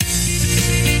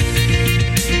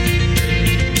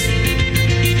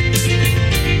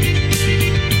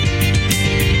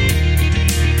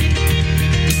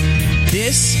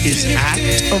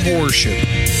of Worship,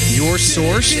 your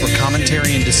source for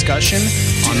commentary and discussion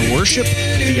on worship,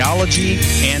 theology,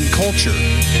 and culture.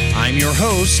 I'm your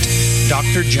host,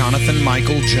 Dr. Jonathan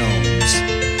Michael Jones.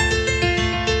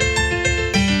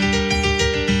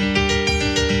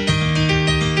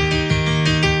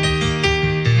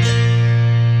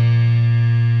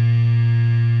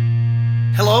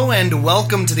 Hello and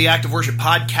welcome to the Act of Worship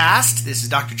podcast. This is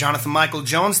Dr. Jonathan Michael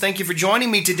Jones. Thank you for joining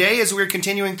me today as we're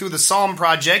continuing through the Psalm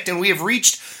Project, and we have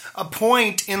reached a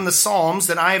point in the Psalms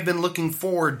that I have been looking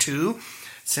forward to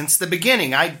since the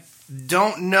beginning. I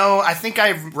don't know, I think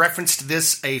I've referenced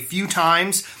this a few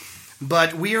times,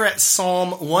 but we are at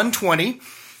Psalm 120,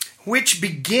 which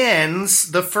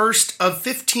begins the first of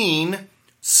 15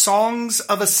 Songs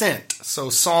of Ascent. So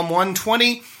Psalm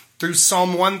 120 through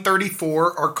Psalm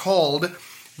 134 are called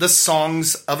the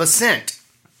Songs of Ascent.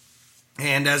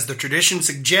 And as the tradition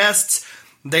suggests,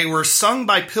 they were sung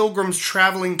by pilgrims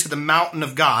traveling to the mountain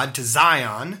of God, to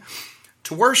Zion,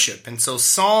 to worship. And so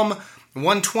Psalm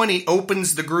 120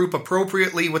 opens the group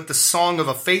appropriately with the song of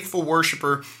a faithful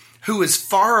worshiper who is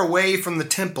far away from the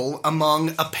temple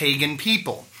among a pagan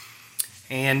people.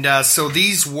 And so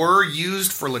these were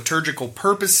used for liturgical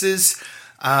purposes.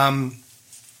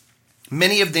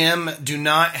 Many of them do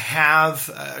not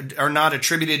have, are not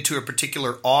attributed to a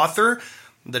particular author.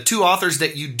 The two authors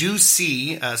that you do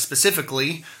see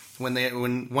specifically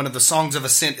when one of the Songs of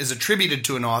Ascent is attributed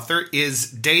to an author is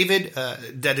David,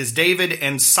 David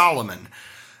and Solomon.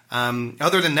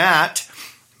 Other than that,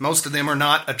 most of them are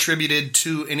not attributed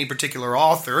to any particular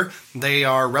author. They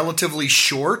are relatively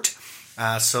short,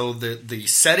 so the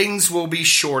settings will be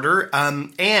shorter,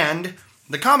 and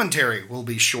the commentary will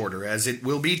be shorter, as it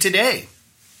will be today.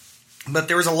 But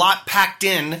there is a lot packed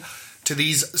in to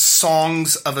these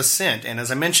Songs of Ascent. And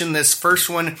as I mentioned, this first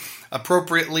one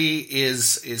appropriately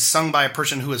is sung by a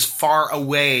person who is far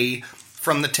away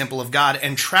from the temple of God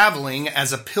and traveling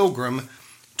as a pilgrim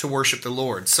to worship the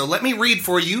Lord. So let me read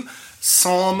for you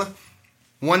Psalm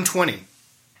 120.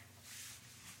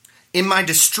 In my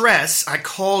distress, I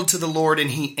called to the Lord,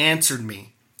 and he answered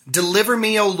me. Deliver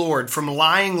me, O Lord, from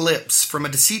lying lips, from a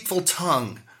deceitful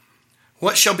tongue.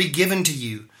 What shall be given to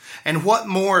you? And what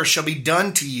more shall be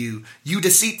done to you, you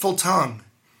deceitful tongue?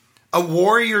 A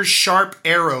warrior's sharp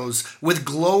arrows with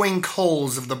glowing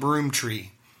coals of the broom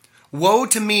tree. Woe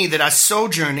to me that I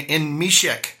sojourn in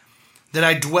Meshech, that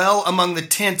I dwell among the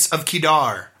tents of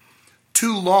Kedar.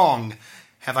 Too long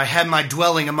have I had my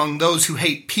dwelling among those who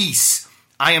hate peace.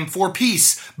 I am for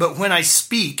peace, but when I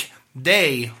speak,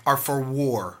 they are for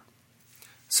war.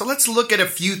 So let's look at a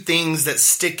few things that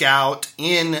stick out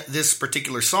in this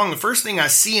particular song. The first thing I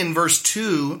see in verse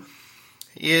 2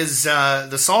 is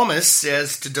the psalmist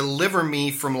says to deliver me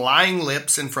from lying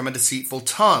lips and from a deceitful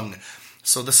tongue.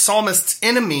 So the psalmist's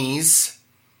enemies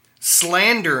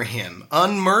slander him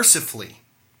unmercifully.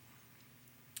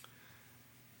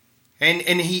 And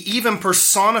he even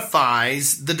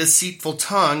personifies the deceitful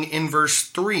tongue in verse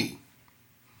 3.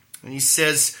 And he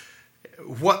says,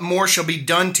 what more shall be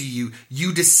done to you,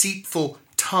 you deceitful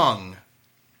tongue?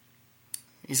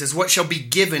 He says, what shall be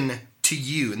given to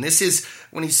you? And this is,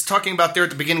 when he's talking about there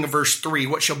at the beginning of verse 3,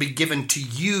 what shall be given to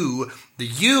you? The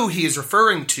you he is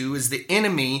referring to is the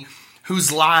enemy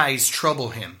whose lies trouble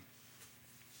him.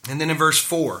 And then in verse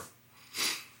 4,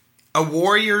 a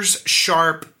warrior's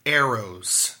sharp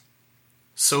arrows.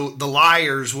 So the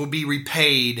liars will be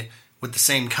repaid with the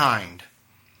same kind.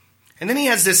 And then he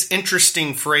has this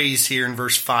interesting phrase here in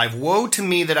verse 5. Woe to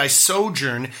me that I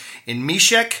sojourn in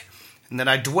Meshech, and that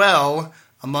I dwell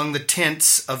among the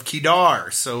tents of Kedar.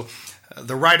 So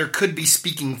the writer could be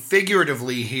speaking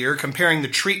figuratively here, comparing the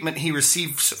treatment he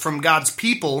receives from God's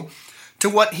people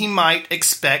to what he might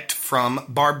expect from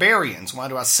barbarians. Why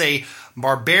do I say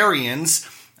barbarians?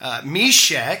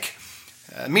 Meshech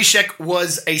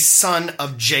was a son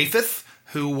of Japheth,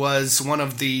 who was one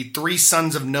of the three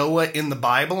sons of Noah in the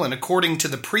Bible. And according to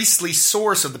the priestly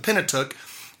source of the Pentateuch,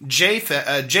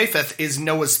 Japheth is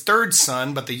Noah's third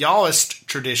son, but the Yahwist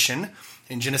tradition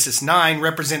in Genesis 9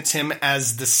 represents him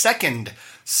as the second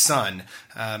son.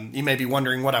 You may be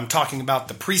wondering what I'm talking about,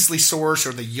 the priestly source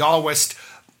or the Yahwist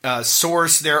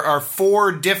source. There are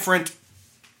four different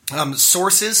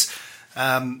sources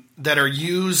that are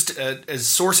used as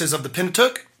sources of the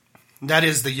Pentateuch. That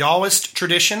is the Yahwist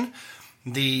tradition,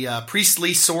 the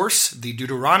priestly source, the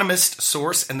Deuteronomist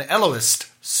source, and the Elohist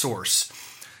source.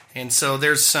 And so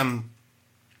there's some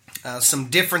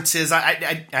differences.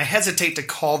 I hesitate to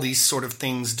call these sort of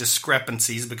things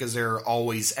discrepancies because there are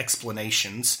always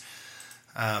explanations.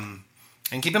 And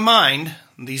keep in mind,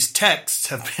 these texts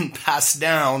have been passed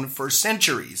down for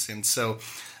centuries. And so,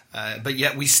 but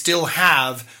yet we still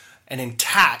have an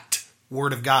intact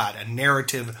Word of God, a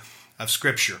narrative of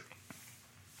Scripture.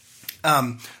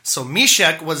 So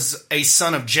Meshach was a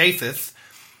son of Japheth,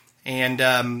 and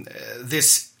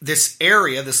this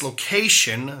area, this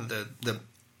location, the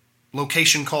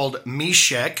location called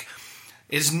Meshach,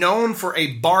 is known for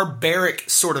a barbaric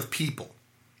sort of people.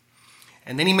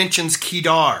 And then he mentions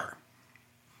Kedar.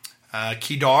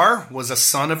 Kedar was a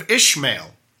son of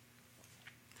Ishmael.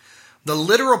 The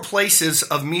literal places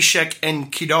of Meshach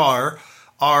and Kedar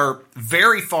are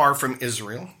very far from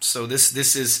Israel. So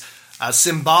this is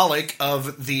symbolic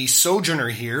of the sojourner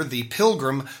here, the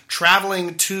pilgrim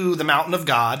traveling to the mountain of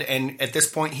God, and at this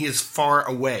point he is far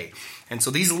away. And so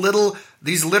these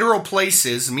literal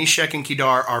places, Meshach and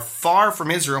Kedar, are far from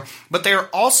Israel, but they are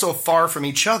also far from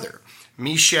each other.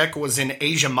 Meshach was in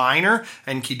Asia Minor,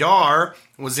 and Kedar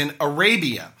was in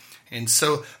Arabia. And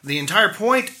so the entire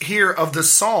point here of the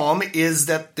psalm is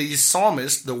that the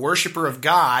psalmist, the worshiper of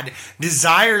God,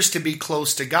 desires to be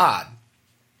close to God.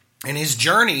 And his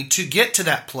journey to get to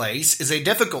that place is a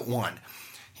difficult one.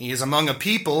 He is among a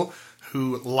people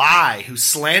who lie, who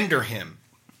slander him.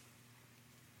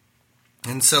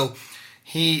 And so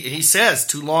he says,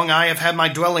 "Too long I have had my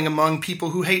dwelling among people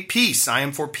who hate peace. I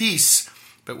am for peace,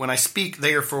 but when I speak,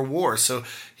 they are for war." So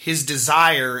his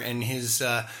desire and his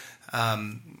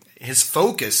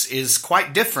focus is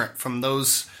quite different from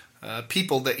those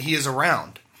people that he is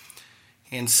around.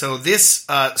 And so this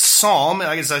psalm,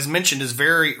 as I mentioned, is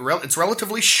it's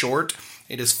relatively short.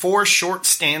 It is 4 short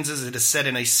stanzas. It is set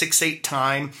in a 6/8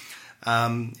 time.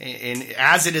 And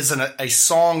as it is a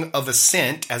song of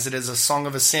ascent,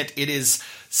 it is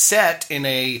set in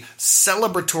a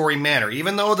celebratory manner.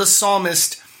 Even though the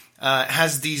psalmist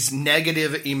has these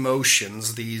negative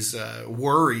emotions, these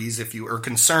worries, or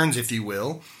concerns, if you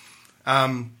will,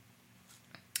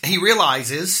 he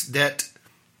realizes that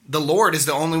the Lord is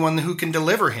the only one who can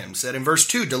deliver him. Said in verse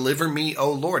 2, "Deliver me,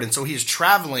 O Lord." And so he is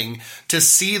traveling to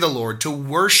see the Lord, to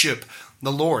worship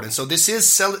the Lord. And so this is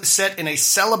set in a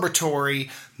celebratory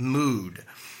mood.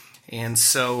 And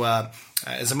so,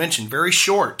 as I mentioned, very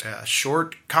short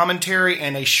commentary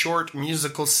and a short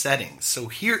musical setting. So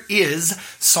here is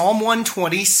Psalm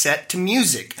 120 set to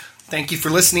music. Thank you for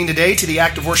listening today to the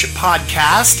Active Worship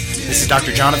Podcast. This is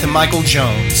Dr. Jonathan Michael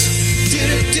Jones.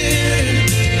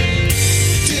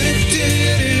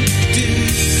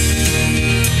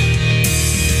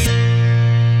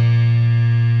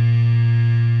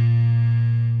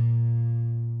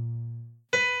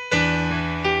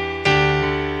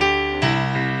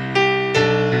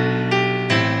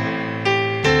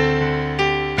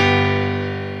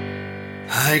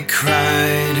 I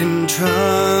cried in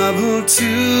trouble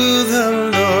to the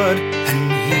Lord,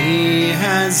 and He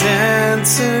has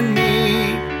answered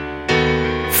me.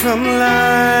 From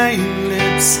lying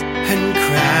lips and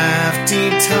crafty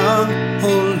tongue,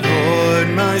 O Lord,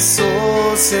 my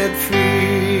soul set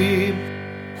free.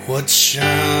 What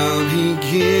shall be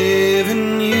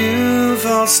given you,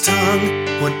 false tongue?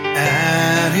 What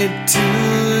added to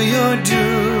your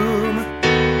doom?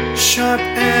 Sharp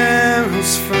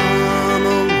arrows from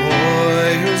a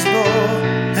warrior's bow,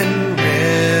 and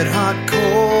red-hot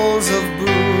coals of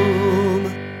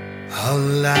broom.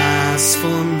 Alas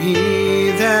for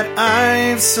me that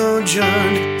I've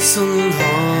sojourned so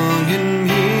long in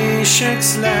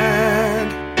Meshach's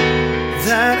land,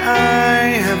 that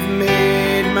I have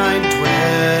made my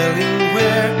dwelling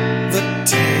where the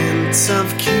tents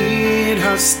of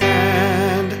Kedar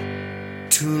stand.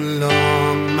 Too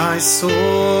long my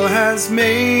soul has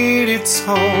made its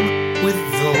home with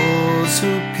those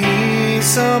who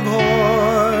peace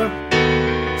abhor.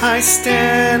 I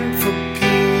stand for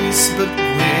peace, but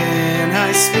when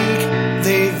I speak,